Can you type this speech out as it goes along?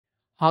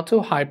How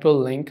to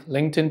hyperlink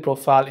LinkedIn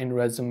profile in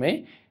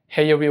resume.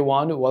 Hey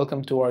everyone,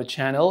 welcome to our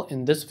channel.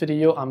 In this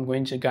video, I'm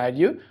going to guide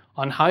you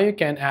on how you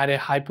can add a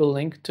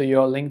hyperlink to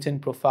your LinkedIn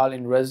profile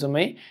in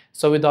resume.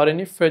 So without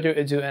any further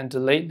ado and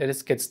delay, let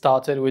us get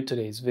started with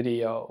today's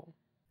video.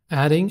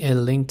 Adding a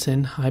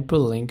LinkedIn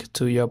hyperlink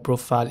to your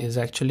profile is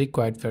actually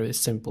quite very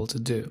simple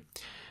to do.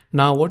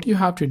 Now what you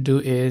have to do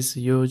is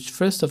you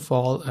first of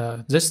all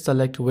just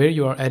select where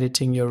you are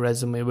editing your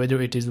resume,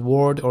 whether it is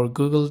Word or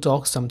Google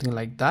Docs, something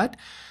like that.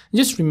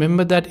 Just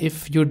remember that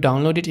if you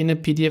download it in a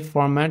PDF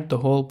format, the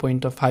whole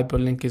point of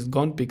hyperlink is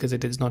gone because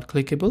it is not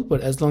clickable. But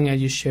as long as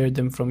you share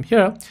them from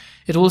here,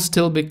 it will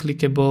still be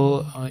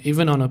clickable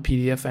even on a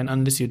PDF, and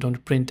unless you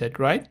don't print it,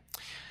 right?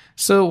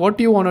 So what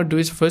you want to do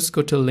is first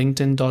go to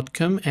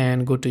linkedin.com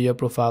and go to your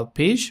profile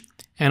page.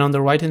 And on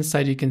the right hand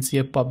side, you can see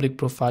a public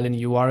profile in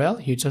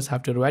URL. You just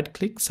have to right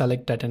click,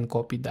 select that and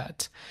copy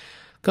that.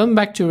 Come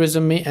back to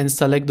resume and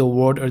select the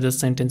word or the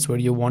sentence where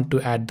you want to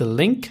add the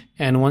link.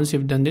 And once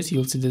you've done this,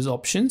 you'll see these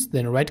options.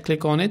 Then right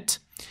click on it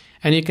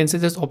and you can see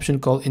this option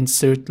called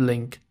insert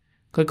link.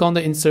 Click on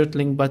the insert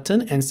link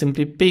button and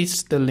simply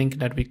paste the link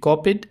that we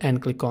copied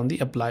and click on the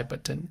apply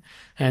button.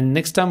 And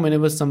next time,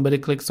 whenever somebody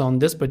clicks on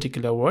this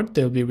particular word,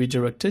 they'll be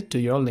redirected to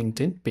your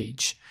LinkedIn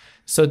page.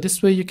 So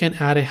this way you can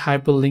add a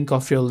hyperlink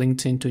of your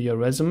LinkedIn to your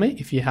resume.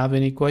 If you have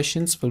any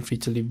questions, feel free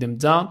to leave them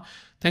down.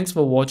 Thanks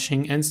for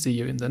watching and see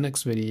you in the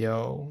next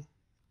video.